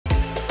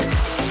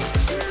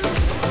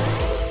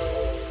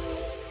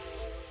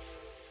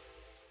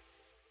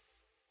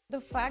The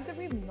fact that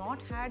we've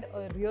not had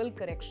a real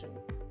correction,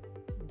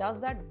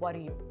 does that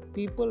worry you?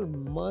 People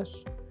must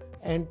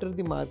enter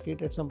the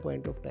market at some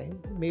point of time,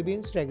 maybe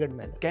in staggered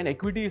manner. Can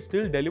equity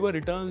still deliver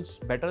returns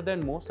better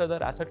than most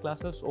other asset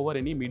classes over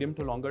any medium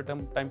to longer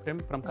term time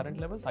frame from current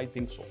levels? I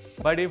think so.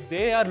 But if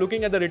they are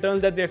looking at the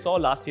returns that they saw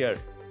last year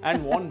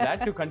and want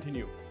that to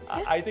continue,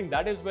 I think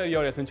that is where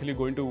you're essentially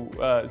going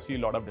to see a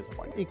lot of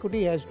disappointment.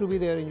 Equity has to be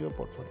there in your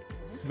portfolio.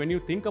 When you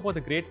think about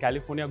the great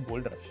California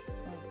gold rush,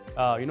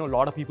 a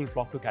lot of people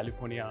flock to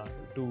California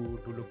to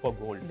look for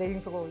gold.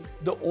 Digging for gold.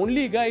 The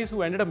only guys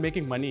who ended up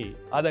making money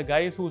are the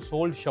guys who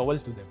sold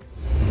shovels to them.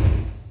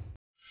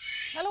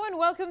 Hello and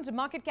welcome to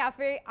Market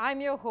Café.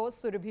 I'm your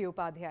host, Surabhi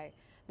Upadhyay.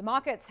 The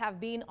markets have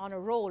been on a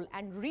roll,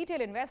 and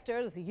retail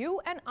investors, you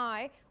and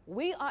I,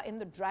 we are in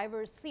the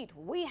driver's seat.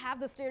 We have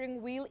the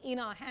steering wheel in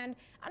our hand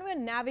and we're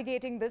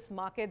navigating this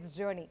market's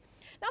journey.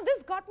 Now,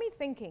 this got me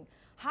thinking,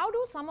 how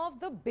do some of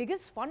the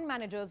biggest fund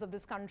managers of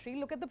this country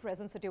look at the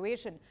present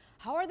situation?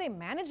 How are they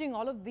managing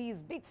all of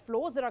these big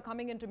flows that are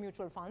coming into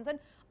mutual funds, and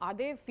are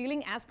they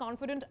feeling as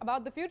confident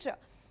about the future?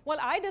 Well,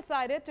 I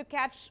decided to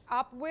catch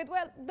up with,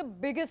 well, the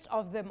biggest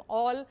of them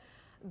all.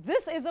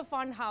 This is a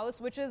fund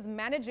house which is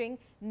managing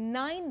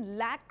 9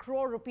 lakh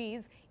crore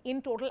rupees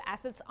in total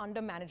assets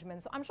under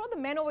management. So I'm sure the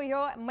men over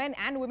here, men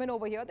and women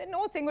over here, they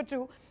know a thing or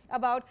two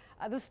about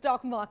the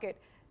stock market.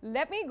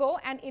 Let me go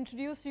and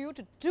introduce you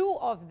to two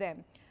of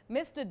them.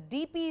 Mr.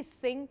 D.P.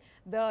 Singh,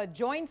 the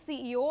joint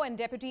CEO and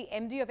Deputy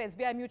MD of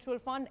SBI Mutual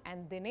Fund,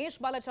 and Dinesh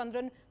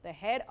Balachandran, the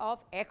head of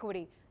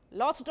equity.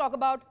 Lots to talk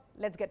about.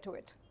 Let's get to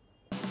it.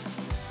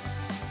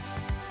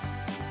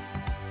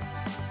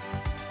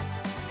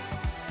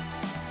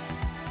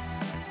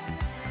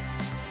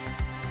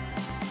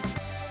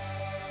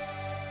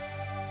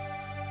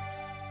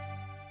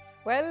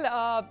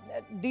 Well,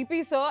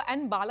 DP sir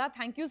and Bala,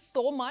 thank you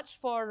so much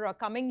for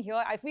coming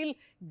here. I feel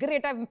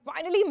great. I've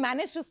finally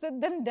managed to sit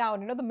them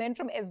down, the men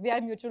from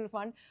SBI Mutual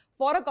Fund,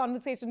 for a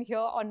conversation here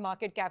on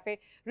Market Cafe.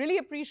 Really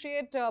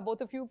appreciate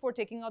both of you for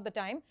taking out the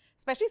time,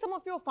 especially some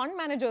of your fund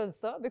managers,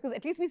 sir, because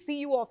at least we see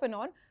you off and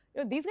on.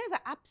 These guys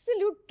are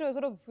absolute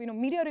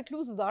media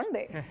recluses, aren't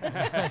they?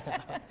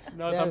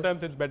 No,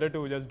 sometimes it's better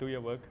to just do your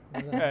work.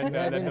 And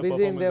They've been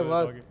busy in their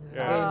work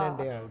day in and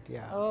day out.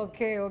 Yeah.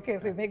 Okay.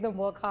 So you make them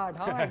work hard,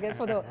 huh? I guess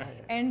for the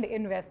end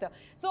investor.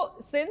 So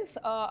since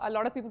a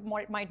lot of people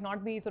might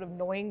not be sort of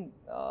knowing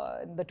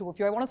the two of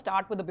you, I want to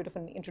start with a bit of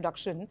an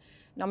introduction.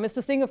 Now,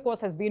 Mr. Singh, of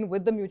course, has been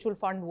with the mutual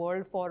fund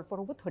world for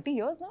over 30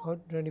 years now?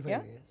 About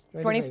 25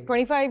 years.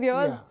 25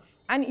 years. Yeah.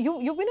 And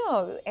you've been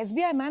a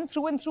SBI man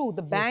through and through,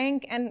 the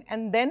bank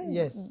and then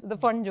the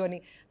fund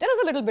journey. Tell us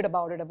a little bit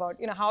about it, about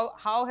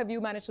how have you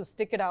managed to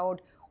stick it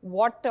out?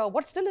 What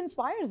still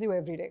inspires you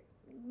every day?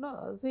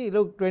 No, see,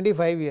 look,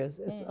 25 years.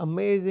 It's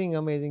amazing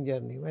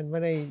journey.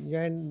 When I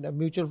joined a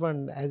mutual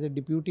fund as a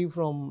deputy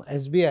from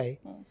SBI,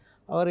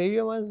 our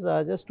AUM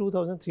was just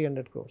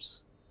 2,300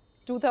 crores.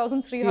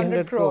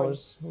 2,300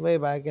 crores. Way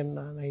back in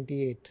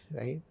 98,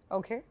 right?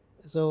 Okay.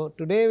 So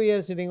today we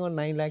are sitting on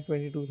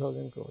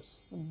 9,22,000 crores.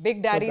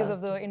 Big daddies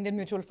of the Indian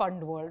mutual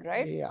fund world,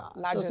 right? Yeah.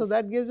 So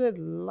that gives a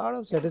lot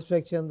of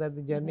satisfaction that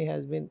the journey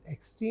has been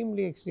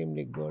extremely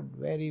good,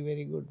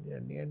 very good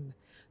journey. And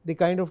the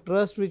kind of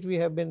trust which we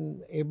have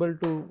been able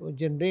to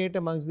generate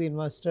amongst the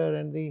investor,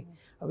 and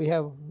we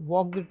have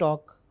walked the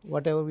talk,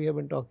 whatever we have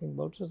been talking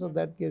about. So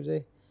that gives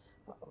a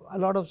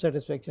lot of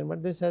satisfaction.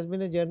 But this has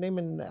been a journey. I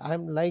mean,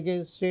 I'm like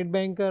a state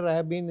banker. I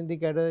have been in the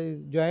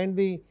category, joined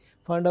the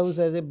fund house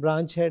as a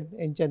branch head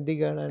in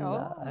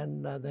Chandigarh,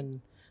 and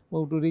then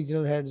moved to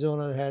regional head,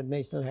 zonal head,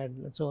 national head,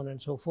 and so on and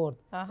so forth.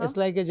 It's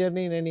like a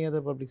journey in any other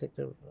public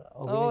sector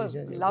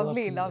organization. Oh,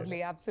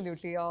 lovely,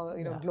 absolutely.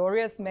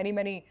 Glorious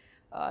many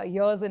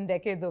years and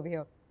decades over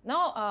here.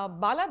 Now,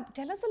 Bala,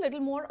 tell us a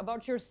little more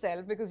about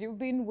yourself, because you've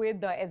been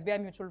with the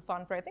SBI Mutual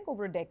Fund for, I think,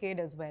 over a decade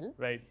as well.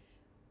 Right.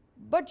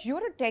 But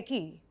you're a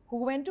techie who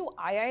went to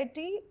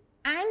IIT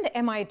and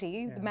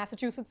MIT, the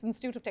Massachusetts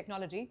Institute of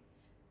Technology.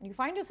 You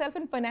find yourself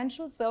in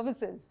financial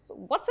services. So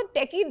what's a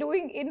techie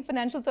doing in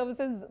financial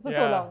services for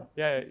so long?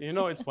 Yeah,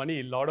 it's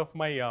funny. A lot of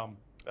my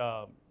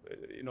fellow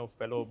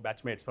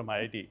batchmates from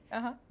IIT,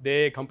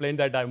 they complained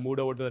that I moved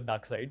over to the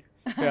dark side.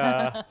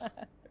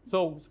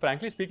 So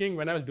frankly speaking,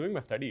 when I was doing my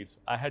studies,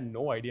 I had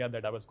no idea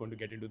that I was going to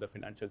get into the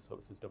financial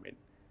services domain.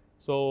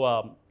 So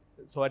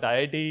at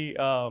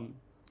IIT,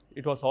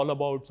 it was all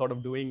about sort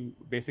of doing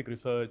basic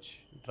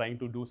research, trying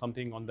to do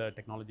something on the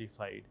technology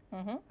side.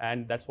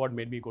 And that's what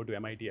made me go to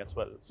MIT as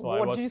well. So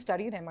what did you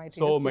study at MIT?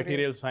 So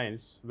material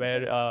science,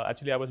 where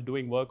actually I was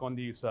doing work on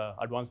these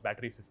advanced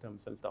battery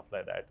systems and stuff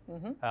like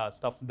that.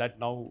 Stuff that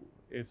now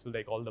is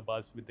like all the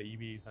buzz with the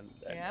EVs and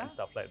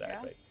stuff like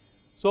that, right?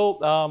 So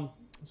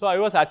I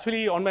was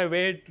actually on my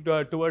way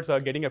towards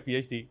getting a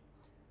PhD.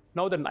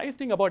 Now, the nice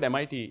thing about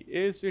MIT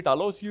is it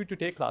allows you to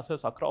take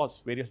classes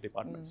across various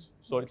departments.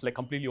 So it's like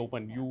completely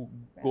open. You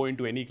go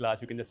into any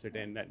class, you can just sit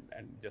in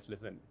and just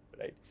listen,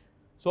 right?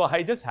 So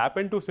I just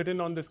happened to sit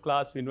in on this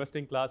class,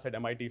 investing class at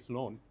MIT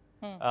Sloan,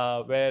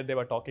 where they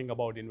were talking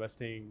about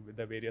investing with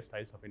the various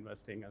types of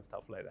investing and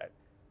stuff like that.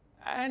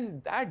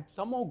 And that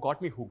somehow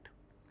got me hooked.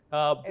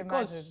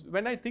 Because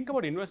when I think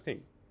about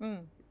investing,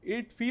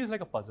 it feels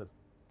like a puzzle.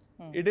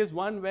 It is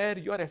one where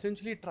you are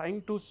essentially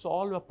trying to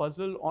solve a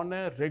puzzle on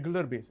a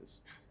regular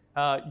basis.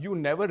 You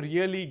never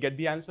really get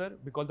the answer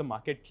because the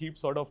market keeps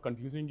sort of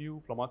confusing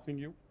you, flummoxing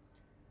you.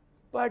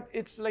 But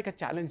it's like a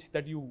challenge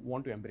that you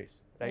want to embrace,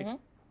 right?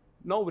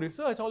 Now,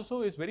 research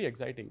also is very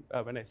exciting.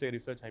 When I say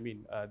research, I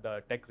mean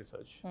the tech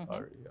research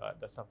or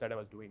the stuff that I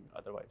was doing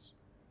otherwise.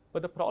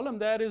 But the problem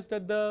there is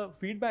that the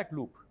feedback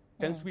loop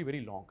tends to be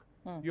very long.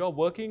 You are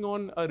working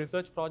on a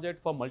research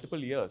project for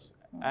multiple years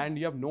and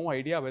you have no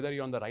idea whether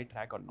you're on the right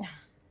track or not.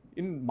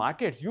 In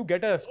markets, you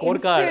get a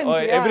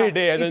scorecard every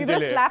day. It's either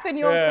a slap in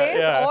your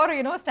face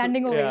or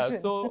standing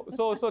ovation.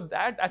 So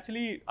that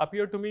actually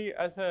appeared to me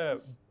as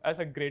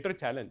a greater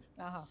challenge.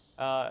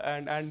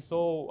 And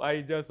so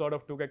I just sort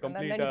of took a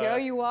complete. And then here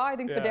you are, I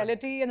think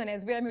Fidelity and then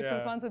SBI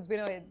Mutual Fund. So it's been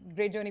a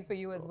great journey for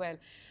you as well.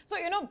 So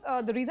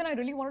the reason I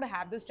really wanted to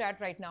have this chat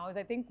right now is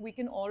I think we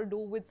can all do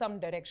with some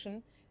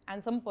direction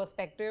and some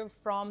perspective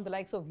from the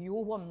likes of you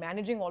who are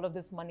managing all of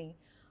this money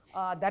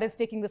that is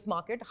taking this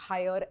market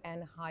higher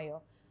and higher.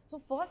 So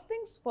first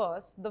things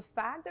first, the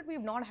fact that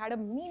we've not had a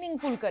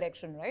meaningful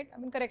correction, right? I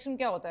mean, correction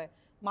kya hota hai?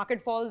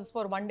 Market falls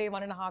for 1 day,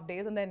 1.5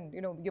 days, and then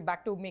you're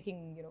back to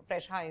making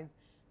fresh highs.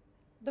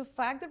 The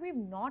fact that we've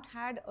not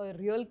had a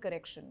real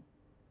correction,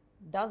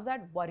 does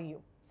that worry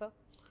you, sir?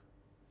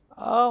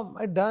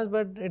 It does,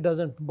 but it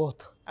doesn't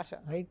both. Achha.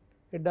 Right?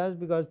 It does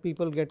because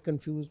people get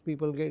confused,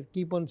 people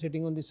keep on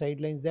sitting on the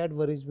sidelines. That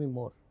worries me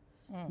more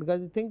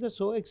because things are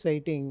so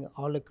exciting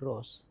all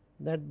across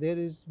that there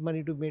is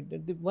money to make.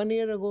 1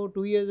 year ago,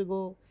 2 years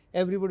ago,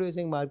 everybody was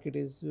saying market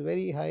is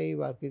very high,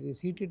 market is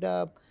heated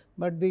up,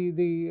 but the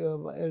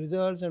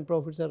results and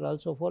profits are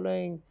also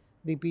following.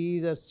 The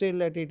PEs are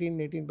still at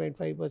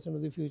 18.5%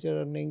 of the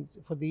future earnings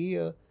for the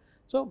year.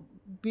 So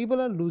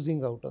people are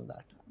losing out on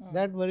that.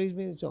 That worries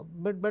me. So,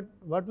 but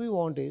what we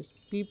want is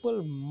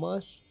people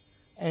must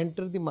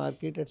enter the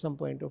market at some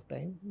point of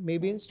time,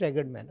 maybe in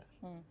staggered manner.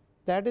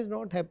 That is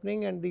not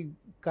happening, and the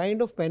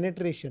kind of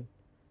penetration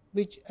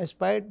which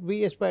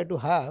we aspire to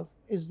have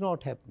is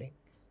not happening.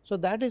 So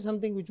that is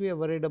something which we are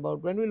worried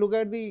about. When we look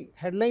at the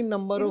headline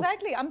number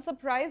Exactly. I'm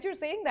surprised you're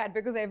saying that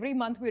because every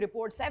month we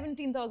report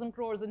 17,000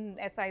 crores in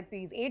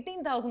SIPs,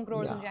 18,000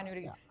 crores in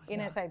January in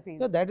SIPs.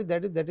 So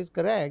that is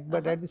correct.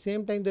 But at the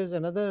same time, there's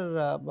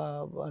another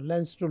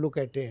lens to look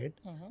at it,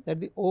 that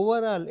the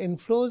overall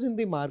inflows in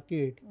the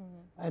market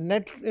and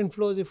net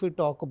inflows, if we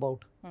talk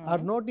about, are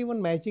not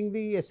even matching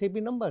the SIP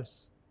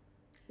numbers.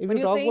 If but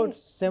you talk about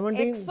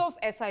 17 X of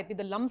SIP,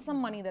 the lump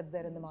sum money that's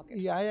there in the market.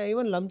 Yeah,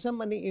 even lump sum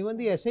money, even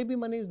the SIP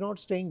money is not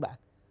staying back.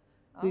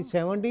 The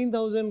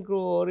 17,000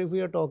 crore, if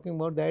we are talking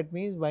about, that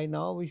means by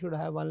now we should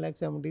have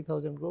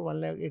 1,70,000 crore,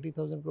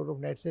 1,80,000 crore of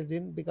net sales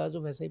in because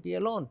of SIP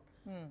alone.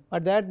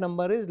 But that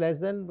number is less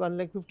than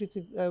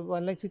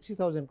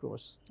 1,60,000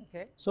 crores.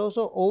 Okay.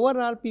 So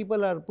overall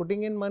people are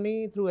putting in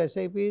money through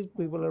SIPs,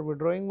 people are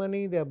withdrawing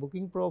money, they are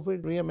booking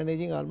profit. We are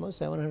managing almost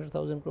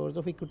 700,000 crores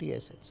of equity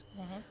assets.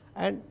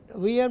 And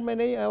we are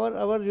managing,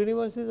 our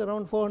universe is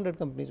around 400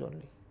 companies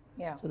only.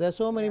 Yeah. So there are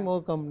so many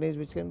more companies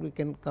which we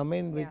can come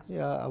in, which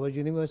our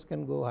universe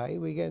can go high.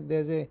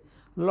 There's a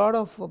lot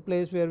of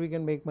place where we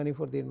can make money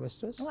for the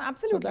investors. No,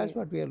 absolutely. So that's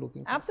what we are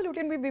looking for.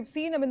 Absolutely, and we've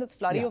seen, I mean, this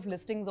flurry of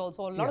listings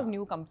also, a lot of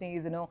new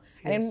companies,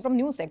 and from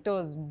new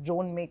sectors,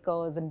 drone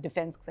makers and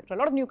defense, etc. A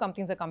lot of new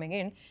companies are coming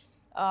in.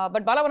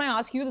 But Bala, when I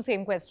ask you the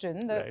same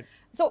question,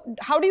 so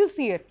how do you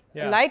see it?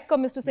 Like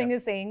Mr. Singh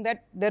is saying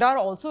that there are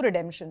also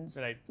redemptions.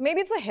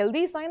 Maybe it's a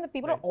healthy sign that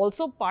people are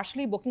also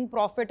partially booking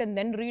profit and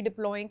then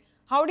redeploying.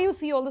 How do you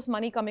see all this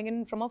money coming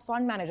in from a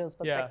fund manager's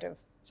perspective?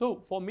 So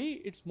for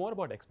me, it's more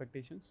about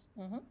expectations.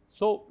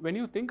 So when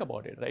you think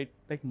about it, right,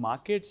 like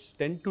markets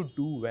tend to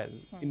do well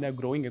in a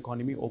growing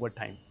economy over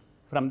time.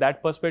 From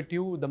that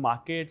perspective, the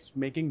markets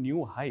making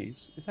new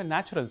highs is a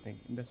natural thing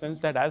in the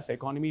sense that as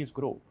economies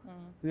grow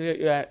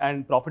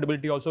and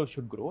profitability also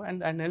should grow,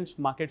 and hence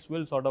markets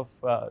will sort of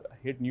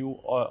hit new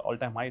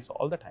all-time highs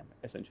all the time,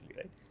 essentially,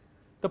 right?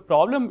 The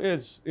problem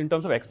is in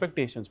terms of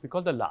expectations,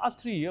 because the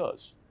last 3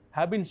 years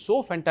have been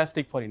so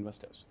fantastic for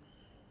investors.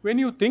 When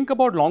you think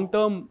about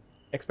long-term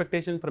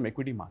expectations from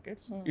equity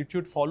markets, it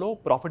should follow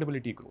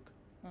profitability growth.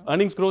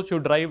 Earnings growth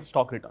should drive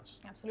stock returns.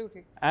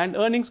 Absolutely. And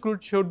earnings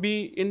growth should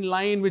be in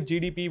line with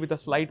GDP with a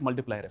slight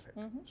multiplier effect.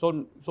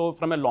 So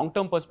from a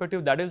long-term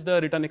perspective, that is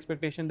the return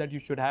expectation that you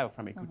should have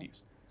from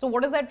equities. So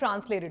what does that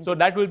translate into? So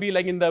that will be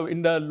like in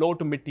the low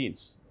to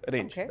mid-teens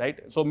range, right?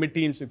 So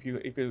mid-teens, if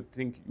you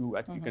think you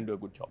actually can do a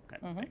good job,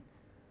 kind of thing.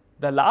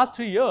 The last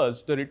 3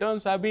 years, the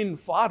returns have been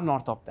far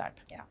north of that.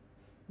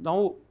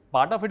 Now,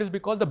 part of it is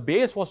because the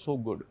base was so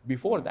good.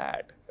 Before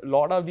that, a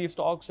lot of these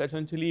stocks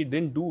essentially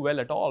didn't do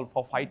well at all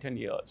for 5-10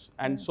 years.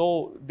 And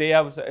so they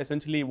have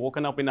essentially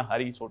woken up in a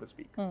hurry, so to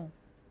speak.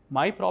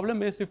 My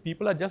problem is if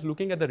people are just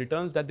looking at the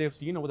returns that they've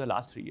seen over the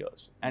last 3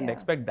 years and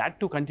expect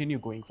that to continue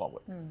going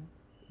forward,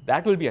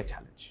 that will be a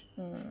challenge.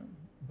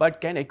 But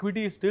can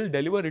equity still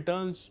deliver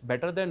returns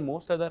better than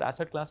most other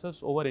asset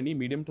classes over any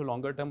medium to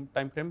longer term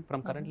time frame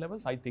from current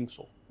levels? I think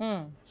so.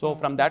 So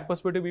from that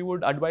perspective, we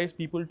would advise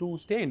people to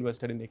stay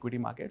invested in the equity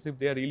markets if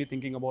they are really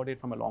thinking about it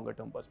from a longer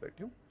term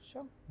perspective.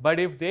 Sure. But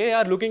if they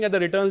are looking at the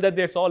returns that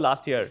they saw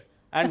last year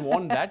and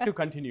want that to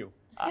continue,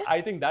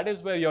 I think that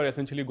is where you're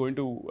essentially going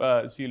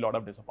to see a lot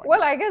of disappointment.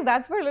 Well, I guess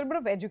that's where a little bit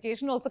of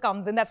education also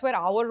comes in. That's where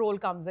our role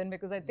comes in,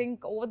 because I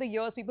think over the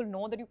years, people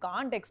know that you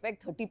can't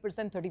expect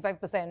 30%,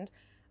 35%.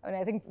 I mean,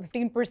 I think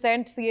 15%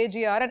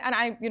 CAGR, and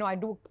I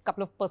do a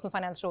couple of personal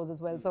finance shows as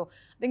well. So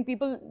I think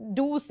people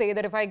do say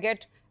that if I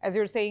get, as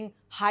you're saying,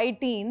 high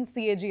teens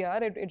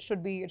CAGR, it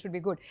should be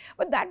good.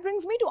 But that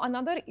brings me to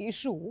another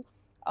issue.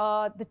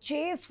 The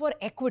chase for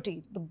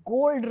equity, the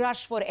gold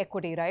rush for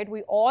equity, right?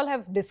 We all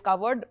have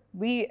discovered,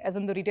 we as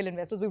in the retail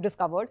investors, we've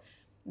discovered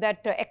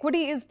that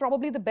equity is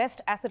probably the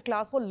best asset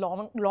class for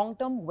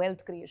long-term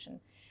wealth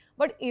creation.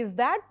 But is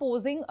that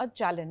posing a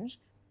challenge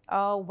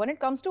when it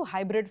comes to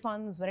hybrid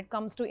funds, when it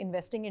comes to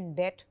investing in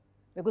debt?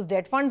 Because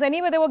debt funds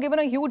anyway, they were given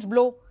a huge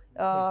blow,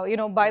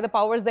 by the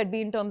powers that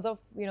be in terms of,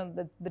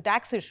 the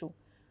tax issue.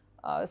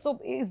 So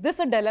is this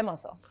a dilemma,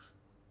 sir?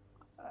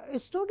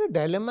 It's not a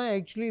dilemma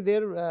actually.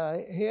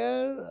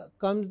 Here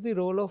comes the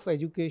role of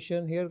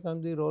education. Here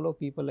comes the role of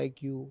people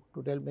like you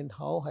to tell me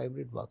how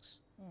hybrid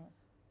works.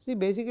 See,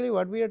 basically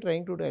what we are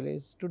trying to tell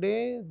is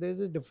today there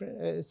is a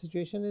different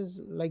situation is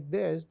like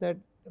this, that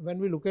when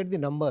we look at the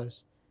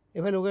numbers,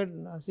 if I look at,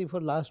 see,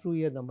 for last 2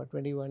 years number,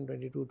 21,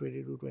 22,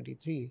 22,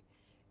 23,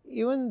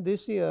 even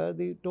this year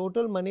the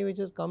total money which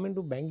has come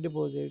into bank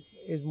deposit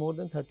is more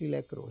than 30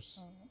 lakh crores.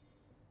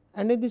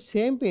 And in the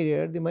same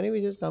period, the money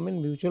which has come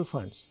in mutual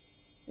funds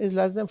is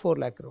less than 4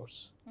 lakh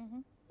crores.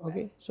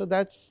 Okay, so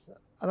that's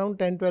around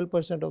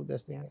 10-12% of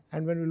this thing.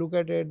 And when we look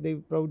at it, the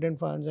provident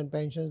funds and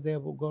pensions, they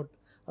have got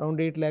around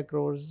 8 lakh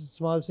crores.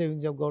 Small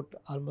savings have got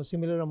almost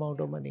similar amount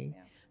of money.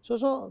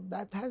 So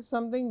that has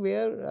something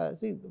where,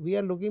 see, we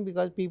are looking,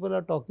 because people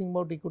are talking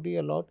about equity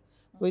a lot.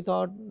 We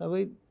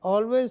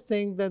always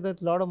think that a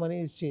lot of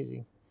money is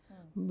chasing.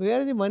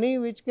 Where the money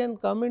which can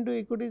come into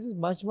equities is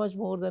much, much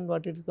more than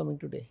what it is coming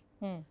today.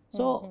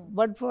 So,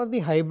 but for the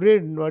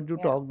hybrid, what you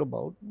talked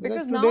about.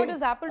 Because now it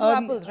is apple to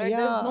apples, right?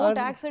 There's no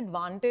tax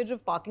advantage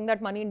of parking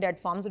that money in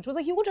debt funds, which was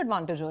a huge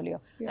advantage earlier.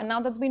 And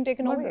now that's been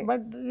taken away.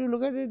 But you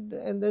look at it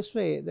in this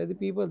way, that the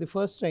people, the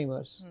first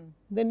timers,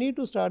 they need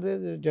to start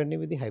their journey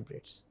with the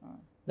hybrids.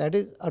 That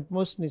is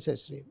utmost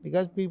necessary,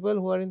 because people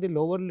who are in the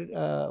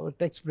lower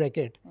tax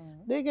bracket,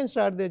 they can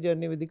start their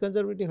journey with the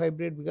conservative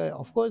hybrid, because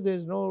of course there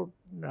is no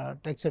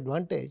tax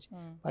advantage,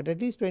 but at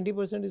least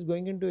 20% is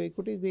going into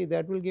equities.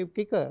 That will give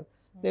kicker.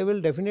 They will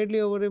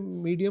definitely over a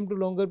medium to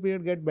longer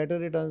period get better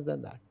returns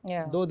than that,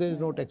 though there is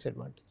no tax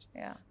advantage.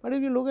 But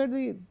if you look at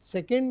the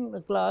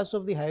second class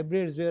of the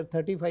hybrids, where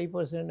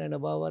 35% and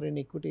above are in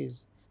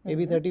equities,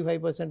 maybe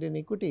 35% in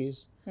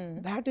equities,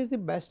 that is the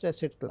best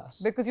asset class.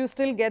 Because you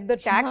still get the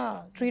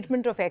tax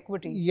treatment of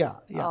equity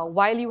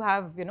while you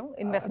have,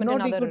 investment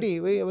in other... Not equity,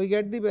 we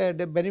get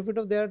the benefit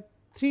of their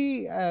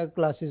three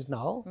classes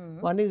now.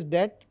 One is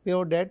debt,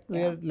 pure debt,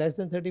 where less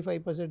than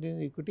 35%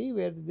 in equity,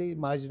 where the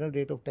marginal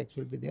rate of tax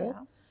will be there.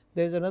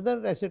 There is another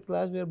asset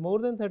class where more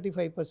than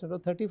 35% or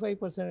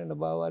 35% and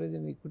above are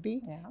in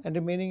equity and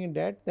remaining in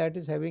debt, that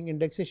is having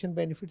indexation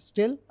benefit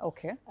still.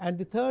 And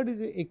the third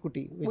is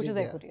equity, which is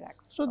equity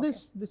tax. So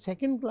the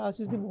second class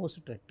is the most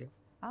attractive.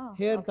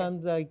 Here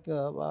comes like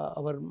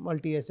our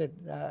multi-asset,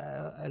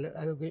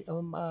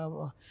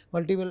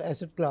 multiple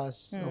asset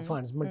class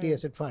funds,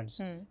 multi-asset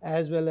funds,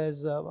 as well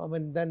as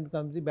then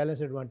comes the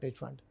balance advantage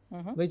fund,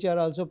 which are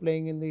also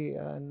playing in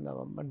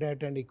the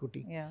debt and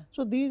equity.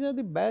 So these are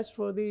the best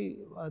for the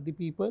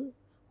people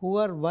who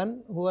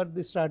are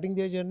starting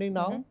their journey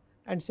now.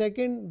 And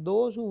second,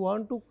 those who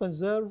want to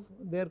conserve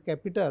their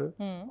capital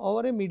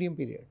over a medium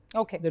period.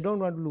 They don't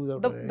want to lose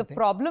out on anything. The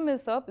problem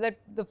is, sir, that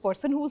the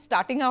person who's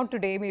starting out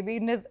today, maybe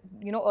in his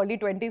early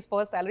 20s,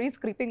 first salary, is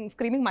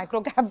screaming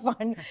micro cap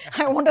fund.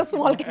 I want a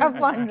small cap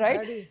fund,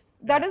 right?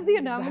 That is the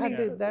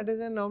anomaly. That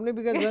is an anomaly,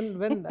 because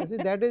when see,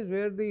 that is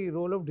where the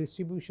role of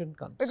distribution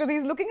comes. Because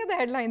he's looking at the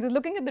headlines, he's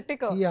looking at the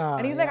ticker,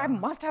 and he's like, I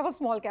must have a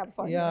small cap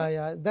fund.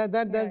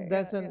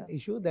 That's an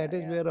issue. That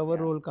is where our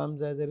role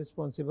comes as a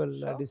responsible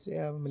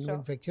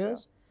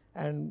manufacturers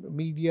and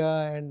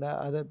media and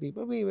other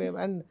people.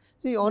 And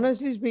see,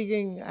 honestly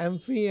speaking,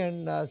 AMFI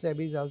and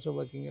SEBI is also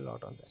working a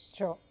lot on this.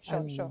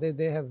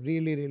 They have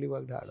really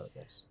worked hard on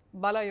this.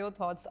 Bala, your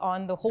thoughts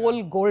on the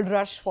whole gold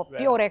rush for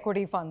pure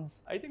equity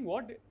funds? I think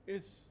what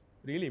is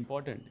really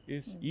important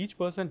is each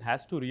person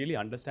has to really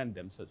understand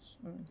themselves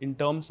in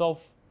terms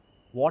of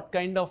what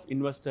kind of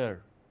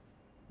investor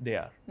they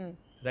are,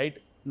 right?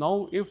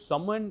 Now, if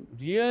someone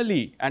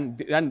really, and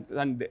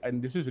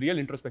this is real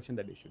introspection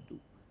that they should do,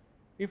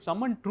 if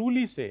someone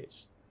truly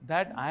says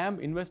that I am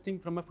investing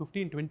from a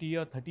 15, 20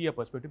 year, 30 year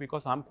perspective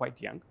because I'm quite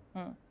young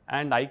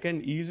and I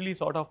can easily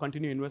sort of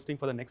continue investing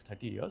for the next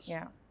 30 years,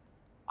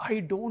 I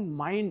don't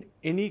mind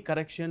any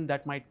correction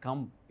that might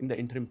come in the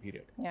interim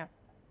period.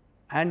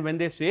 And when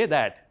they say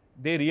that,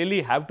 they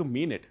really have to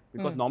mean it.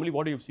 Because normally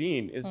what you've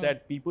seen is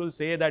that people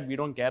say that we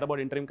don't care about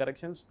interim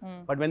corrections,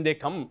 but when they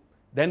come,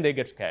 then they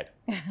get scared.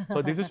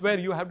 So this is where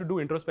you have to do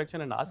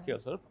introspection and ask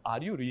yourself,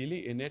 are you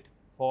really in it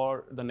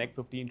for the next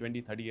 15,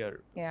 20, 30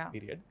 year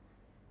period?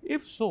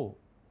 If so,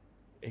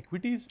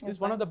 equities is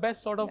one of the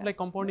best sort of like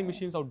compounding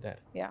machines out there.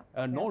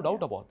 No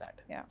doubt about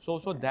that.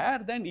 So there,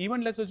 then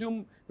even let's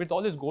assume with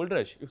all this gold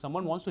rush, if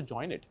someone wants to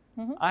join it,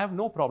 I have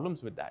no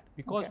problems with that.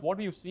 Because what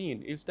we've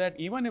seen is that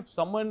even if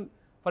someone,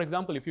 for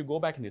example, if you go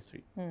back in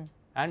history,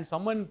 and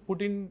someone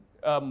put in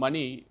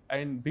money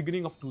in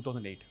beginning of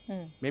 2008,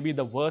 maybe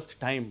the worst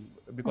time,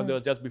 because it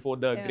was just before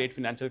the great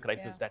financial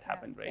crisis that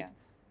happened, right?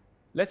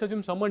 Let's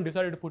assume someone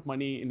decided to put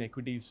money in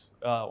equities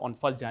on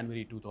 1st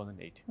January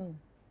 2008.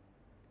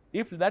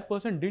 If that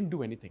person didn't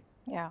do anything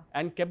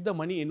and kept the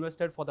money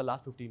invested for the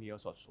last 15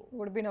 years or so,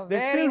 would have been a they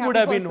very still would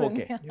have been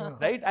person. okay,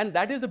 right? And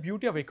that is the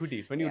beauty of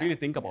equities when you really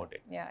think about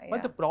it.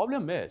 But the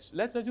problem is,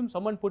 let's assume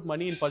someone put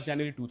money in 1st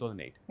January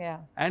 2008,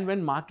 and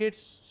when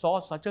markets saw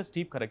such a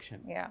steep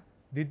correction,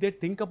 did they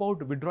think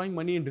about withdrawing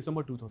money in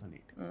December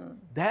 2008?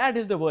 That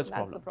is the worst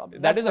problem. That's the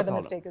problem. That That's is where the the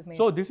problem. mistake is made.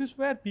 So this is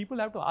where people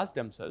have to ask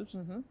themselves,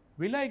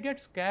 will I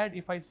get scared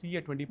if I see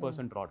a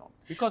 20% drawdown?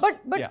 Because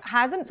but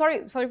hasn't,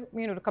 sorry,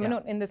 to come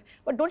in this,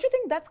 but don't you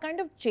think that's kind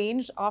of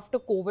changed after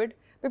COVID?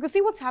 Because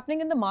see what's happening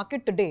in the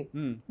market today.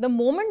 The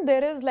moment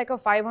there is like a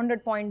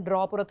 500-point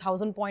drop or a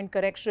 1,000-point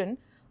correction,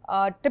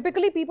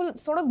 typically people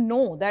sort of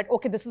know that,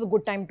 okay, this is a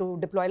good time to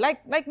deploy.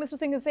 Like Mr.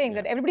 Singh is saying,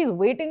 that everybody is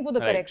waiting for the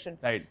correction.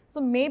 So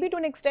maybe to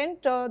an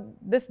extent,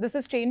 this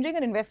is changing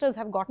and investors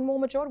have gotten more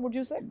mature, would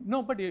you say?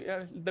 No, but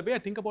the way I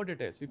think about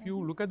it is, if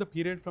you look at the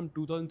period from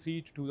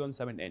 2003 to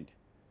 2007 end,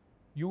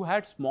 you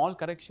had small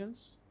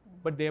corrections,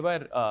 but they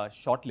were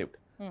short-lived.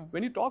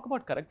 When you talk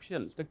about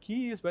corrections, the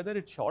key is whether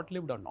it's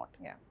short-lived or not.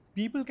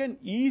 People can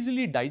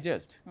easily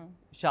digest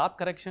sharp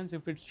corrections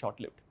if it's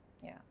short-lived.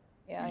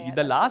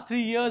 The last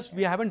 3 years,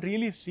 we haven't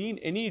really seen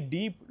any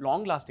deep,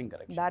 long-lasting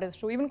correction. That is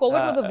true. Even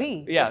COVID was a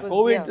V.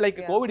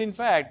 COVID, in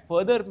fact,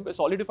 further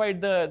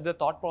solidified the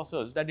thought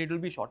process that it will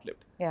be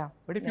short-lived.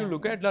 But if you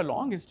look at the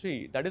long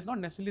history, that is not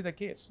necessarily the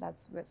case.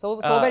 That's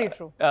so very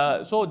true.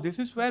 So this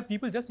is where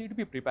people just need to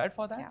be prepared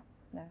for that.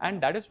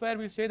 And that is where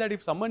we say that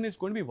if someone is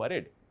going to be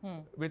worried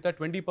with a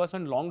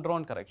 20%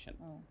 long-drawn correction,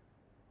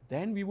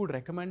 then we would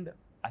recommend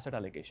asset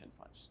allocation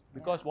funds.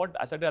 Because what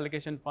asset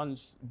allocation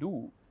funds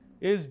do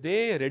is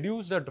they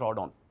reduce the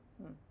drawdown.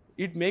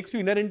 It makes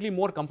you inherently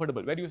more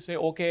comfortable, where you say,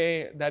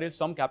 okay, there is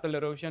some capital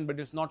erosion, but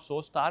it's not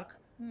so stark,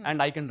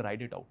 and I can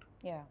ride it out.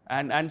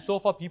 And so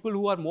for people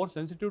who are more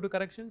sensitive to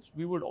corrections,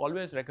 we would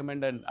always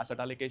recommend an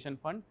asset allocation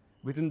fund.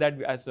 Within that,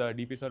 as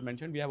DP sir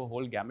mentioned, we have a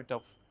whole gamut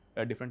of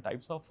different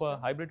types of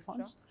hybrid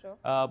funds.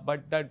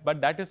 But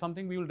that is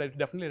something we will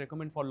definitely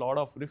recommend for a lot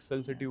of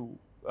risk-sensitive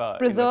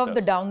preserve investors.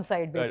 the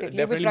downside,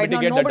 basically, which right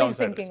now nobody's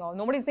thinking of.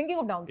 Nobody's thinking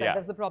of downside.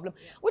 That's the problem.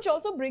 Which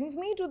also brings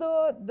me to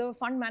the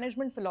fund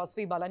management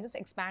philosophy, Bala, and just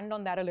expand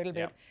on that a little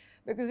bit.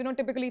 Because,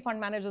 typically fund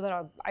managers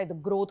are either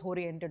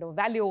growth-oriented or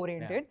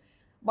value-oriented.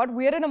 But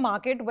we're in a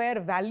market where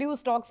value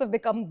stocks have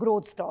become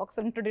growth stocks,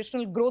 and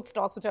traditional growth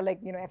stocks, which are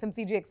like,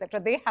 FMCG, etc.,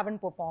 they haven't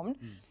performed.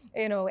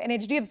 And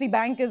HDFC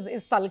Bank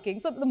is sulking.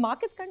 So the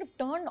market's kind of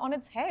turned on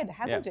its head,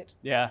 hasn't it?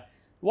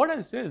 What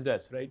I'll say is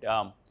this, right?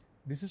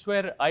 This is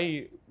where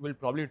I will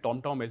probably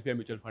tom SBI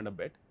Mutual Fund a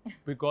bit,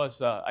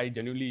 because I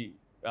genuinely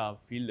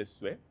feel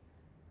this way.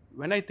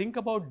 When I think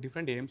about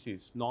different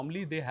AMCs,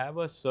 normally they have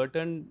a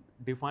certain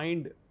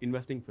defined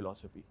investing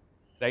philosophy.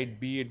 Right,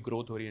 be it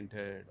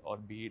growth-oriented or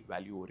be it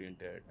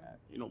value-oriented,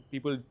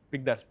 people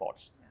pick their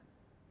spots.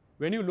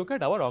 When you look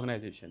at our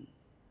organization,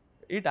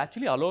 it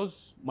actually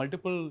allows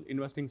multiple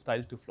investing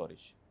styles to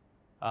flourish.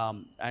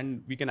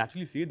 And we can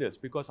actually see this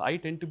because I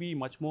tend to be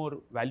much more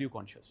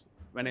value-conscious.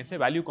 When I say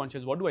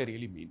value-conscious, what do I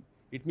really mean?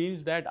 It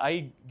means that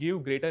I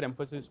give greater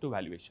emphasis to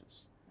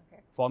valuations.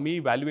 For me,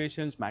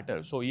 valuations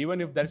matter. So even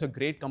if there's a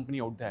great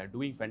company out there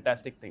doing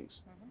fantastic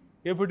things,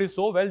 if it is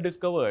so well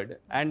discovered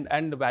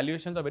and the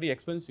valuations are very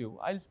expensive,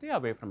 I'll stay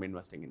away from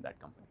investing in that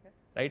company,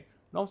 right?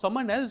 Now,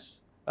 someone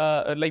else,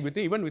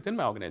 even within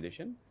my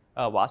organization,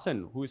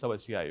 Vasan, who is our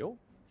CIO,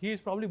 he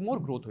is probably more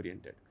growth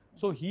oriented.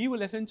 So he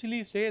will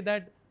essentially say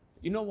that,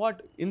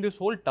 in this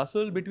whole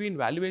tussle between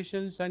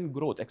valuations and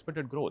growth,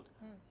 expected growth,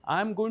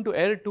 I'm going to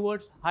err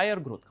towards higher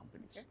growth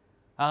companies,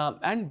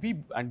 and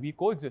we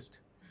coexist.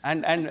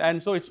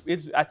 And so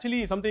it's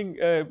actually something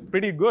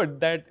pretty good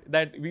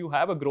that you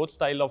have a growth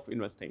style of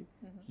investing,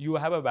 you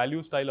have a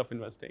value style of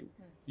investing,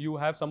 you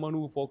have someone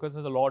who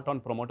focuses a lot on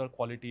promoter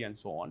quality and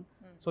so on.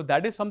 So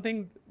that is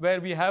something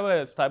where we have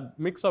a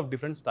mix of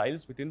different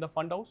styles within the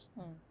fund house.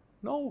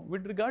 Now,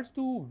 with regards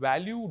to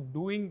value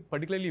doing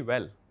particularly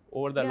well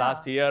over the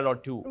last year or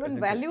two. When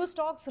value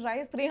stocks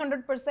rise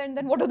 300%,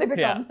 then what do they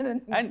become?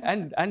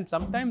 And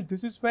sometimes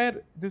this is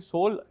where this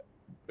whole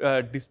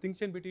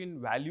distinction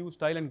between value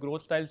style and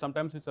growth style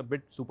sometimes is a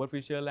bit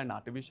superficial and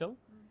artificial,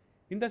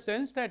 in the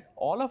sense that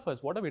all of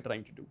us, what are we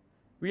trying to do?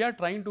 We are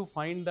trying to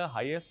find the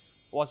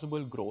highest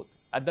possible growth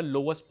at the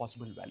lowest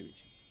possible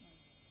valuation.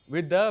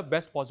 with the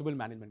best possible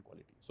management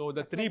quality. So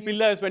the three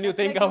pillars when you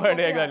think about it,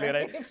 exactly,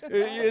 right?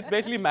 It's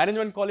basically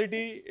management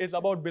quality is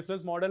about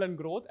business model and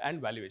growth and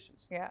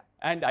valuations. Yeah.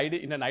 And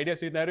in an ideal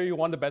scenario, you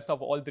want the best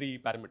of all three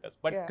parameters.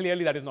 But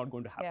clearly that is not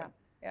going to happen.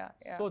 Yeah.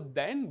 So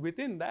then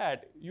within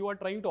that, you are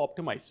trying to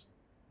optimize.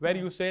 Where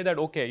you say that,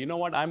 okay, you know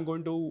what, I'm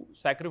going to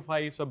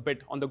sacrifice a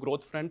bit on the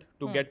growth front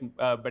to get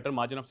a better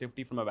margin of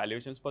safety from a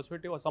valuations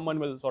perspective, or someone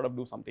will sort of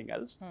do something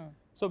else.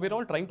 So we're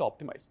all trying to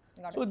optimize.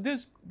 So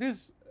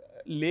this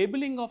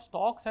labeling of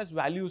stocks as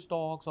value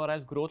stocks or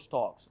as growth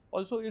stocks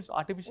also is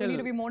artificial. We need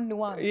to be more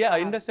nuanced. Yeah,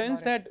 in the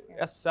sense that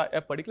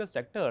a particular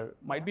sector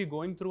might be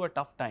going through a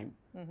tough time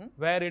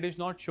where it is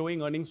not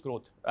showing earnings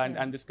growth,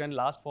 and this can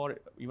last for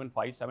even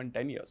 5, 7,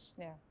 10 years.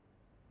 Yeah.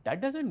 That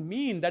doesn't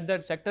mean that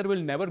that sector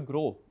will never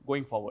grow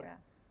going forward.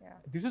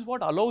 This is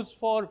what allows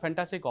for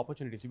fantastic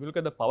opportunities. If you look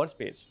at the power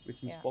space, which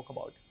we spoke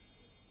about,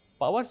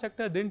 power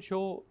sector didn't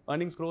show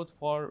earnings growth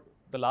for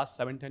the last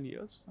 7, 10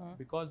 years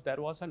because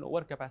there was an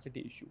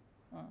overcapacity issue.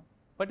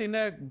 But in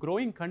a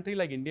growing country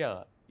like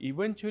India,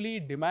 eventually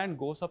demand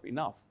goes up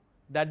enough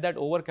that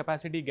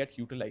overcapacity gets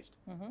utilized.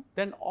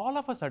 Then all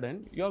of a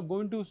sudden, you're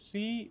going to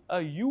see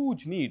a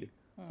huge need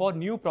for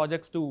new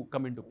projects to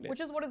come into place. Which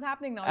is what is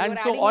happening now. And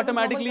so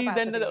automatically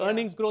then the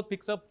earnings growth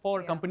picks up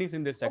for companies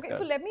in this sector. Okay,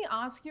 so let me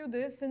ask you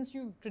this, since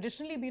you've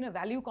traditionally been a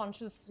value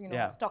conscious,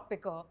 stock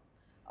picker,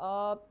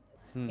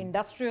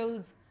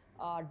 industrials,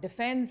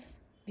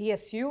 defense,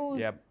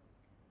 PSUs,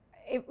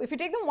 if you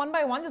take them one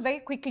by one, just very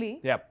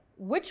quickly,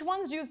 which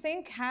ones do you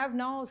think have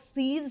now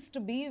ceased to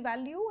be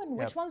value, and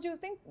which ones do you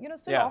think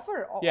still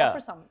offer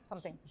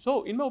something?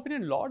 So in my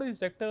opinion, a lot of these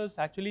sectors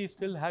actually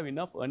still have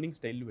enough earnings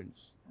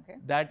tailwinds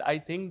that I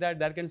think that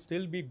there can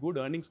still be good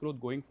earnings growth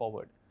going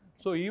forward.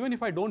 So even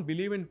if I don't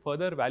believe in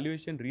further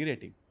valuation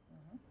re-rating,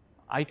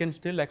 I can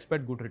still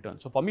expect good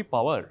returns. So for me,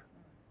 power,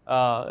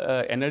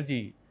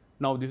 energy.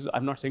 Now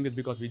I'm not saying this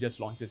because we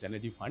just launched this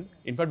energy fund.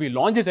 In fact, we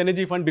launched this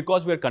energy fund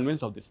because we are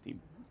convinced of this theme.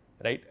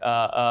 Right?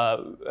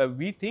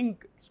 We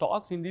think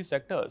stocks in these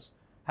sectors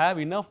have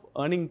enough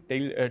earning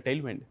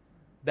tailwind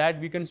that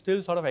we can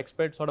still sort of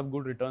expect sort of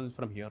good returns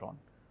from here on.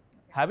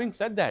 Having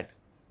said that,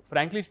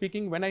 frankly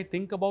speaking, when I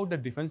think about the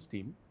defense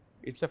theme,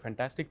 it's a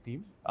fantastic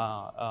theme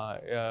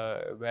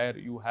where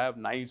you have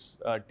nice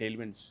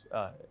tailwinds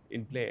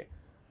in play.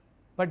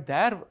 But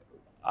there,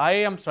 I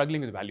am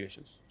struggling with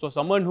valuations. So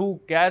someone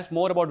who cares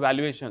more about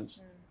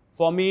valuations,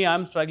 for me,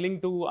 I'm struggling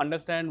to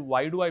understand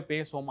why do I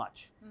pay so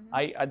much.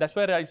 That's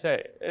where I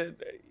say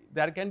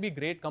there can be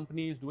great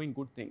companies doing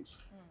good things,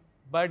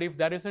 but if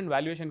there isn't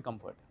valuation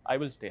comfort, I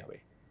will stay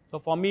away. So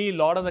for me, a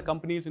lot of the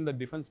companies in the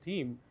defense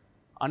team,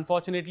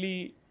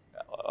 unfortunately,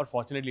 or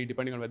fortunately,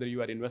 depending on whether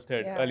you are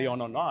invested early on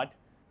or not,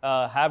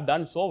 have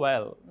done so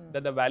well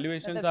that the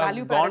valuations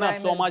have gone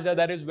up so much that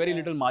there is very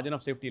little margin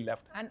of safety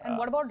left. And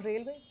what about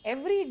railway?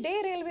 Every day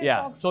railway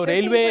stocks, so 15%,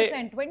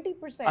 railway,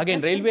 20%.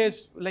 Again,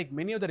 railways, like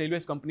many of the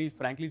railways companies,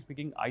 frankly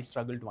speaking, I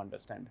struggle to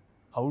understand.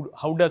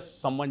 How does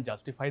someone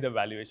justify the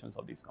valuations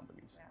of these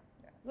companies?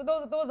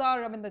 So those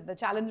are, I mean, the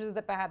challenges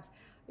that perhaps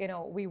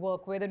we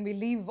work with, and we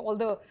leave all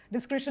the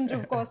discretion to,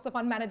 of course, the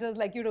fund managers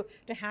like you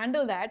to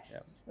handle that.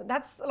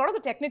 That's a lot of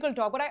the technical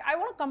talk, but I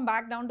want to come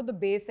back down to the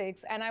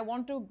basics, and I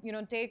want to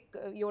take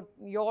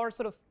your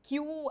sort of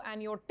cue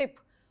and your tip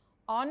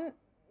on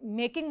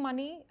making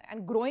money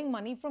and growing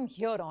money from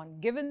here on,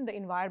 given the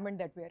environment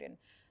that we're in.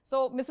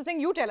 So, Mr.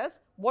 Singh, you tell us,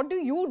 what do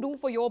you do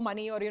for your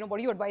money, or what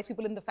do you advise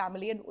people in the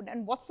family,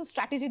 and what's the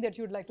strategy that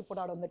you'd like to put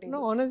out on the table?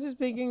 No, honestly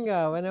speaking,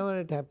 whenever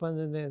it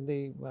happens in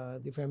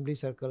the family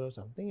circle or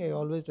something, I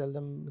always tell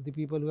them, the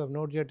people who have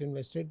not yet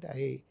invested,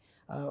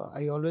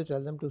 I always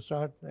tell them to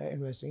start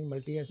investing in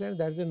multi-asset.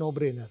 That's a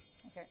no-brainer.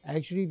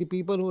 Actually, the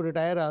people who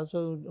retire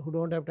also, who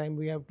don't have time,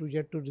 we have to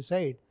yet to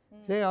decide.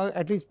 Say,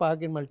 at least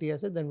park in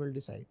multi-asset, then we'll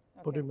decide.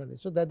 Put in money.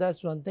 So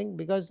that's one thing,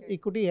 because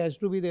equity has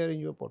to be there in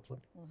your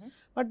portfolio.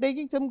 But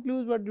taking some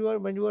clues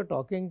when you were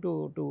talking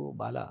to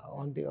Bala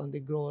on the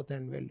growth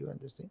and value and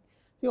this thing.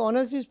 See,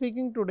 honestly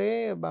speaking,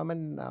 today, I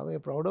mean, we are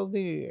proud of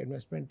the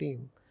investment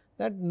team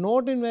that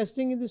not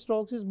investing in the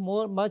stocks is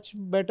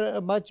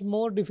much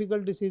more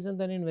difficult decision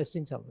than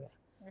investing somewhere.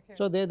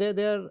 So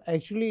they are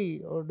actually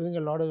doing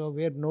a lot of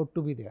where not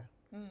to be there.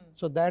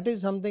 So that is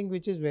something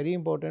which is very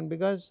important,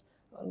 because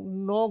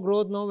no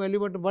growth, no value,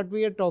 but what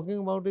we are talking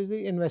about is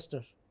the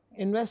investor.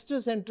 Investor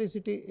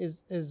centricity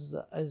is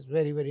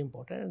very, very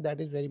important, and that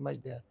is very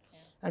much there.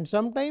 And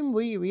sometimes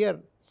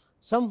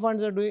some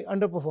funds are doing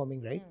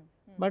underperforming, right?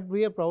 But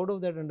we are proud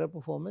of that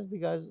underperformance,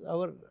 because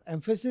our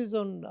emphasis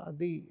on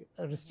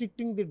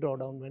restricting the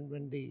drawdown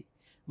when the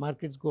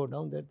markets go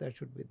down, that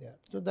should be there.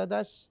 So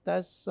that's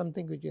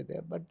something which is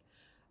there. But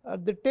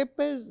the tip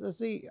is,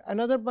 see,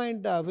 another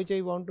point which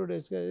I want to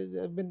discuss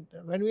is,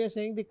 when we are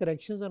saying the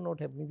corrections are not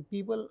happening, the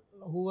people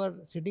who are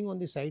sitting on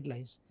the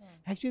sidelines,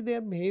 actually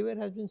their behavior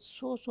has been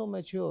so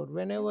mature.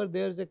 Whenever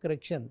there is a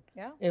correction,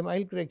 a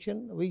mild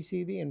correction, we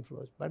see the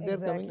inflows, but they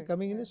are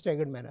coming in a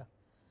staggered manner.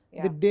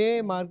 The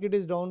day market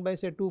is down by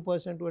say 2%,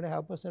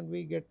 2.5%,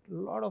 we get a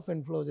lot of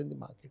inflows in the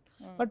market.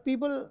 But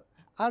people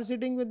are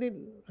sitting with the,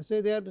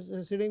 say they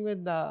are sitting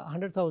with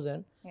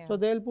 100,000, so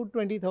they will put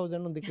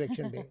 20,000 on the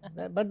correction day,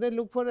 but they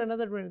look for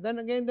another 20, then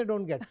again they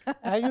don't get.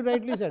 As you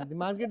rightly said, the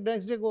market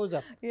next day goes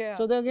up,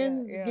 so they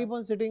again keep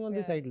on sitting on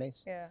the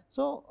sidelines.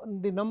 So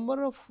the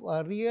number of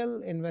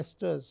real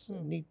investors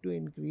need to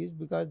increase,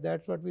 because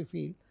that's what we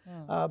feel,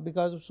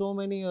 because of so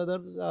many other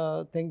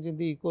things in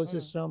the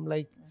ecosystem,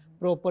 like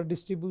proper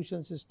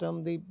distribution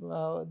system.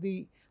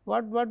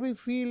 What we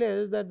feel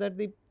is that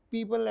the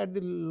people at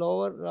the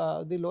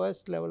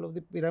lowest level of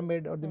the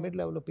pyramid or the mid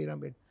level of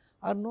pyramid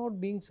are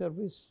not being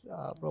serviced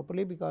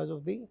properly because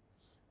of the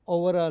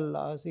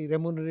overall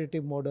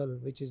remunerative model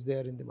which is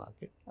there in the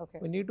market.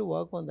 We need to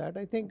work on that.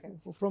 I think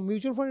from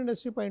mutual fund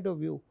industry point of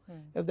view,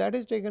 if that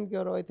is taken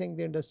care of, I think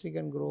the industry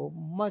can grow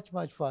much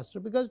faster,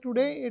 because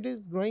today it is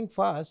growing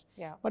fast,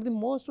 but the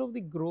most of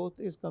the growth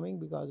is coming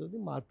because of the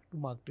market to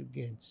market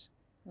gains.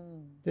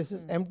 This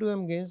is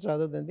M2M gains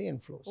rather than the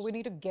inflows. We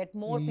need to get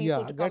more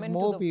people to come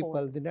into the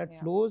fold. The net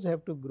flows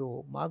have to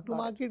grow. Mark to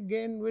market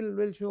gain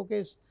will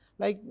showcase,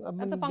 like,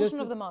 that's a function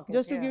of the market.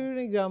 Just to give you an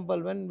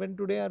example, when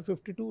today are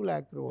 52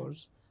 lakh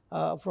crores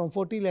from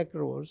 40 lakh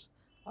crores,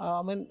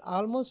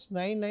 almost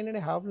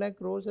 9.5 lakh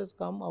crores has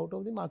come out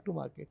of the mark to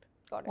market.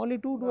 Only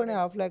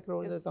 2.5 lakh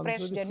crores has come through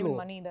the flow. Genuine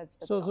money that's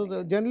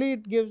generally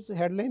it gives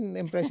headline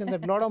impression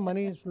that a lot of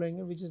money is flowing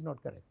in, which is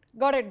not correct.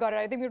 Got it.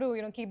 I think we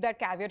have to keep that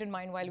caveat in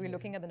mind while we're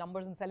looking at the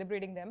numbers and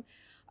celebrating them.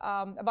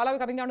 Bala, we're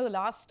coming down to the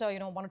last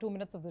 1 or 2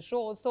 minutes of the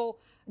show. So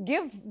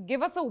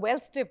give us a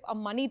wealth tip, a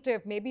money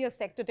tip, maybe a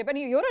sector tip. And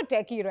you're a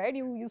techie, right?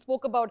 You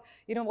spoke about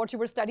what you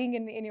were studying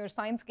in your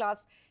science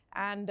class,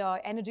 and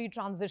energy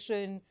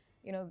transition,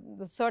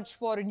 the search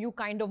for a new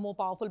kind of more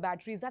powerful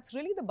batteries. That's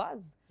really the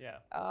buzz.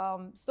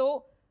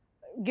 So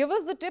give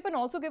us the tip, and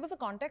also give us a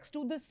context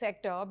to this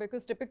sector,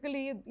 because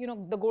typically,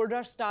 the gold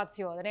rush starts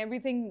here, and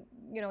everything,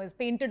 is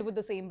painted with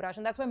the same brush,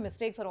 and that's why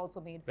mistakes are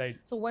also made.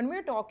 So when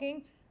we're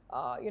talking,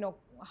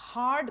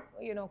 hard,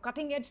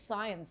 cutting edge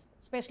science,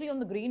 especially on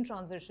the green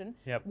transition,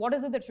 what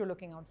is it that you're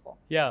looking out for?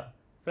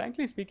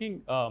 Frankly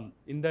speaking,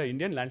 in the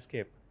Indian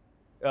landscape,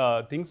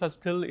 things are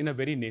still in a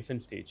very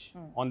nascent stage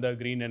on the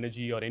green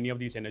energy or any of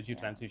these energy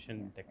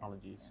transition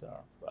technologies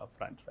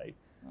front, right?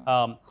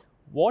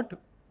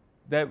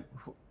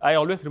 I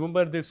always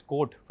remember this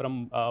quote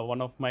from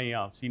one of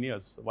my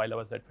seniors while I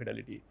was at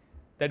Fidelity,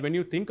 that when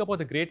you think about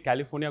the great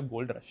California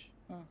gold rush,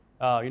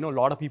 a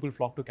lot of people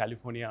flock to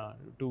California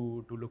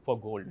to look for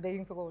gold.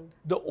 Digging for gold.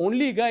 The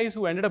only guys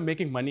who ended up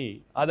making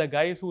money are the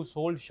guys who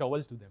sold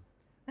shovels to them.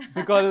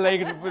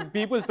 Because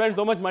people spend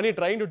so much money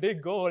trying to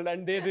dig gold,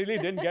 and they really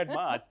didn't get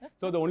much.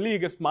 So the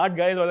only smart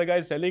guys are the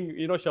guys selling,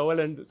 shovel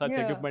and such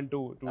equipment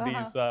to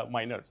these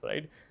miners,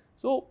 right?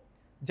 So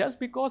just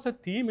because a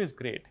theme is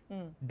great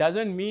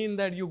doesn't mean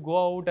that you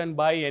go out and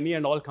buy any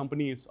and all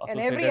companies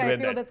associated with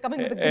every IPO that's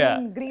coming with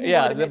a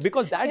green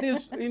because that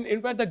is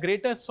in fact the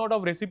greatest sort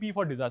of recipe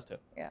for disaster.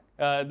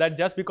 That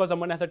just because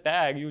someone has a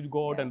tag, you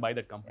go out and buy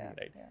that company,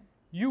 right?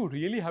 You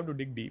really have to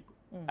dig deep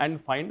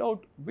and find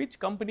out which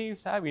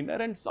companies have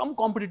inherent some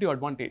competitive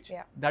advantage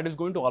that is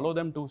going to allow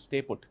them to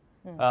stay put.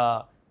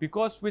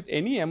 Because with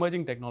any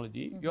emerging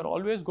technology, you're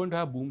always going to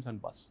have booms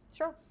and busts.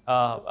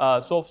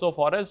 So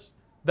for us,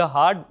 the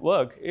hard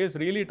work is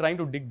really trying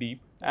to dig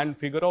deep and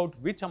figure out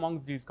which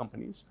among these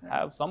companies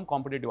have some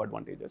competitive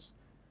advantages,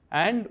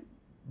 and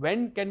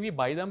when can we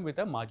buy them with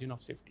a margin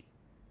of safety.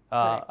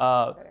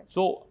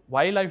 So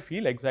while I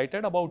feel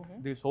excited about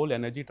this whole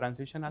energy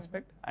transition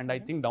aspect, and I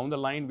think down the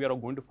line we are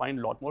going to find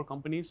a lot more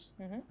companies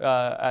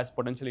as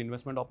potential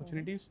investment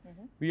opportunities,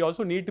 we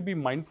also need to be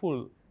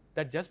mindful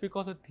that just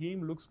because a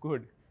theme looks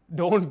good,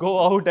 don't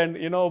go out and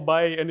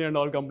buy any and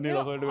all companies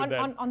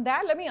on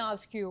that. Let me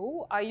ask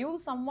you, are you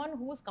someone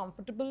who is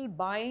comfortable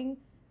buying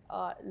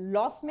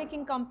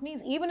loss-making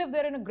companies, even if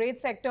they're in a great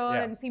sector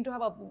and seem to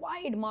have a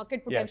wide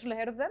market potential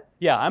ahead of them?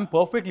 I'm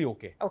perfectly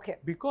okay.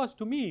 Because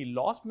to me,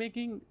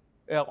 loss-making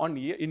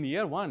in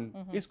year one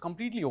is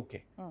completely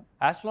okay.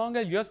 As long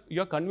as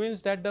you're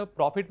convinced that the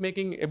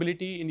profit-making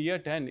ability in year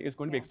 10 is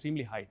going to be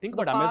extremely high. Think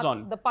about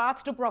Amazon. The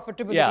path to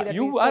profitability that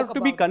you have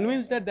to be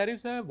convinced that there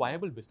is a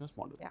viable business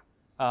model.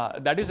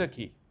 That is a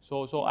key.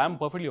 So I'm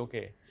perfectly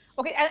okay.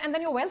 And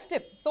then your wealth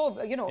tip. So,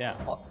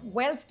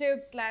 wealth tip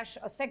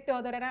 / a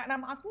sector that, and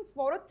I'm asking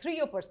for a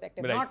 3-year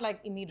perspective, not like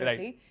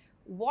immediately.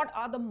 What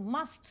are the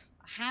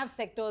must-have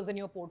sectors in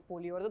your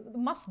portfolio, or the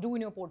must-do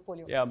in your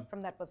portfolio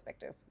from that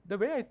perspective? The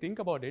way I think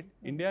about it,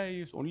 India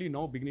is only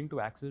now beginning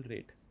to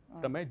accelerate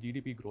from a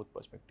GDP growth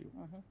perspective.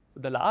 For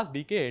the last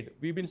decade,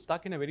 we've been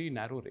stuck in a very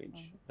narrow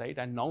range, right?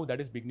 And now that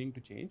is beginning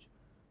to change.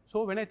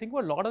 So when I think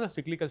about a lot of the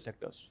cyclical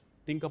sectors,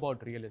 think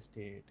about real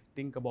estate,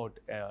 think about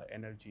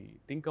energy,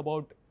 think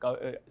about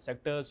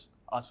sectors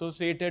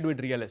associated with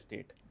real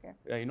estate,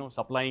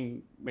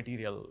 supplying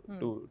material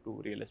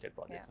to real estate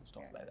projects and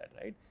stuff like that,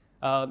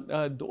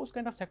 right? Those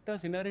kind of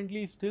sectors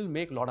inherently still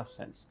make a lot of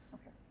sense.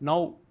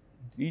 Now,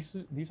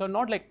 these are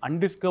not like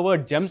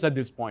undiscovered gems at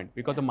this point,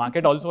 because the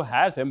market also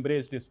has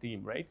embraced this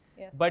theme, right?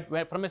 But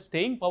from a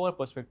staying power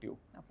perspective,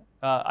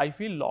 I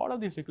feel a lot of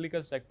these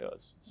cyclical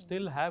sectors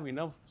still have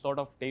enough sort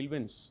of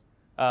tailwinds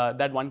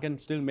that one can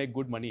still make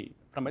good money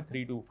from a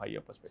 3 to 5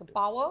 year perspective. So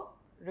power,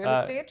 real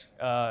estate?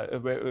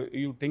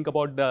 You think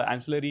about the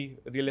ancillary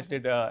real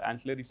estate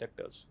ancillary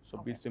sectors. So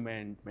be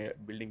cement,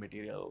 building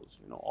materials,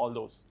 all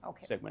those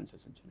segments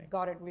essentially.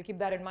 Got it. We'll keep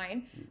that in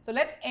mind. So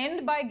let's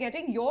end by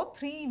getting your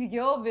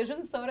 3-year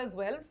vision, sir, as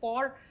well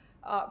for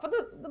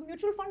the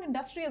mutual fund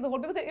industry as a whole,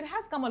 because it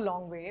has come a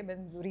long way. I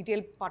mean,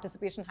 retail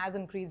participation has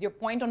increased. Your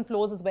point on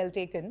flows is well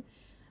taken.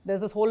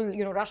 There's this whole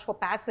rush for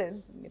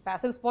passives.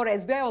 Passives for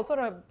SBI also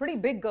are a pretty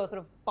big sort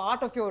of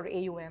part of your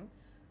AUM.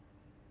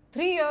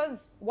 3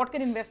 years, what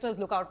can investors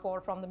look out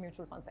for from the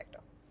mutual fund sector?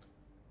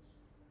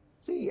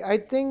 See, I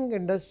think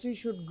industry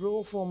should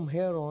grow from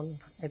here on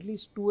at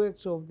least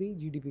 2x of the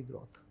GDP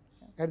growth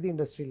at the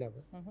industry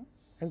level,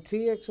 and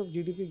 3x of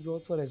GDP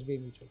growth for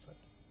SBI Mutual Fund.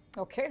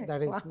 Okay.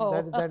 That is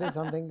that is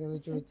something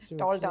which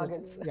tall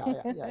targets.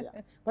 Yeah.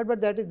 But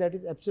that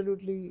is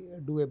absolutely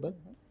doable,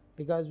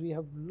 because we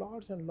have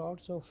lots and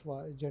lots of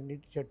journey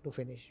yet to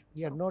finish.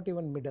 We are not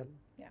even middle.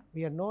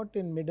 We are not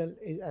in middle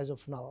as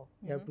of now.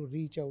 We have to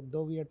reach out,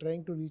 though we are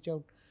trying to reach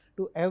out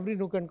to every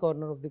nook and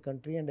corner of the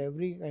country and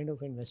every kind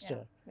of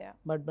investor.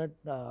 But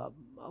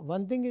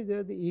one thing is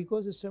there, the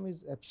ecosystem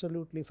is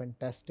absolutely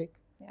fantastic,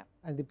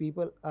 and the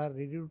people are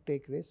ready to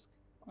take risk.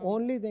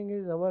 Only thing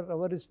is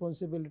our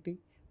responsibility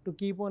to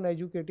keep on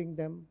educating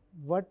them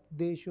what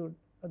they should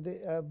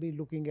be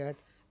looking at.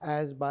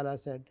 As Bala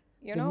said,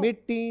 the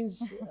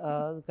mid-teens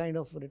kind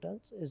of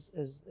returns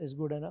is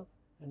good enough,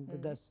 and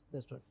that's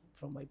what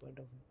from my point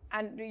of view.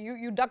 And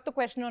you ducked the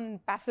question on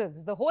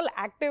passives, the whole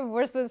active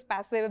versus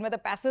passive, and whether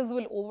passives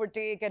will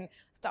overtake and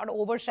start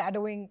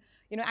overshadowing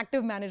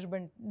active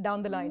management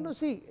down the line. No,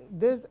 see,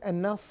 there's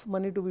enough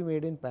money to be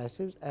made in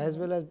passives as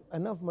well as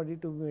enough money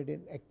to be made in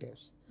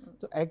actives.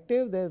 So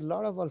active, there's a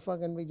lot of alpha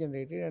can be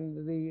generated,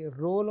 and the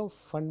role of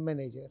fund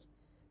manager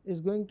is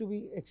going to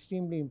be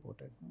extremely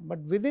important. But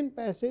within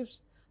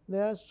passives,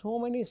 there are so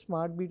many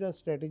smart beta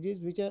strategies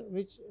which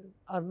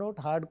are not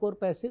hardcore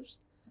passives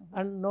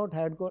and not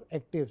hardcore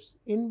actives.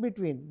 In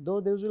between,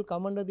 though those will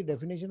come under the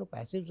definition of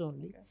passives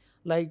only,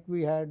 like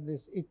we had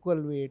this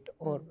equal weight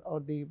or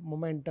the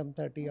momentum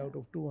 30 out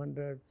of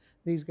 200,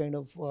 these kind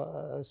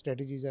of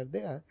strategies are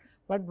there.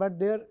 But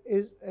there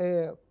is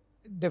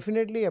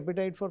definitely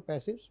appetite for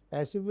passives.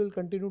 Passive will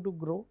continue to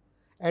grow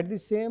at the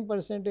same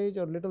percentage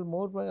or little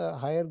more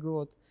higher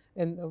growth,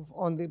 and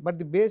but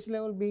the base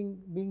level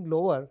being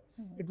lower,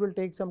 it will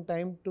take some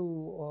time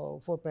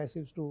to for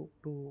passives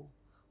to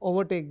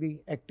overtake the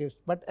actives.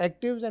 But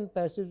actives and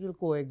passives will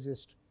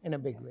coexist in a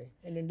big way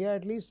in India,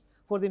 at least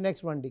for the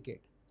next 1 decade.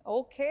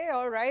 Okay,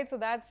 all right. So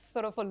that's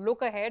sort of a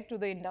look ahead to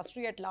the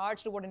industry at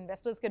large, to what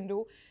investors can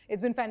do.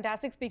 It's been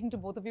fantastic speaking to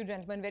both of you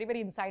gentlemen. Very,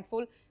 very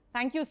insightful.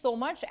 Thank you so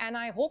much. And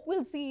I hope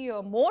we'll see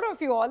more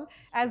of you all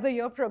as the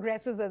year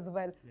progresses as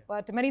well.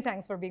 But many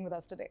thanks for being with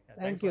us today.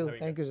 Thank you.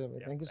 Thank you,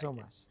 Surabhi. Thank you so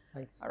much.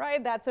 Thanks. All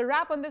right. That's a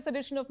wrap on this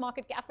edition of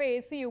Market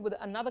Cafe. See you with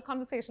another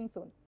conversation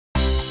soon.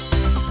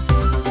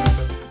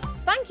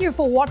 Thank you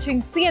for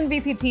watching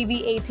CNBC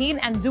TV 18,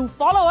 and do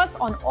follow us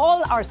on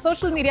all our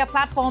social media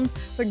platforms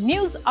for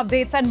news,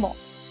 updates and more.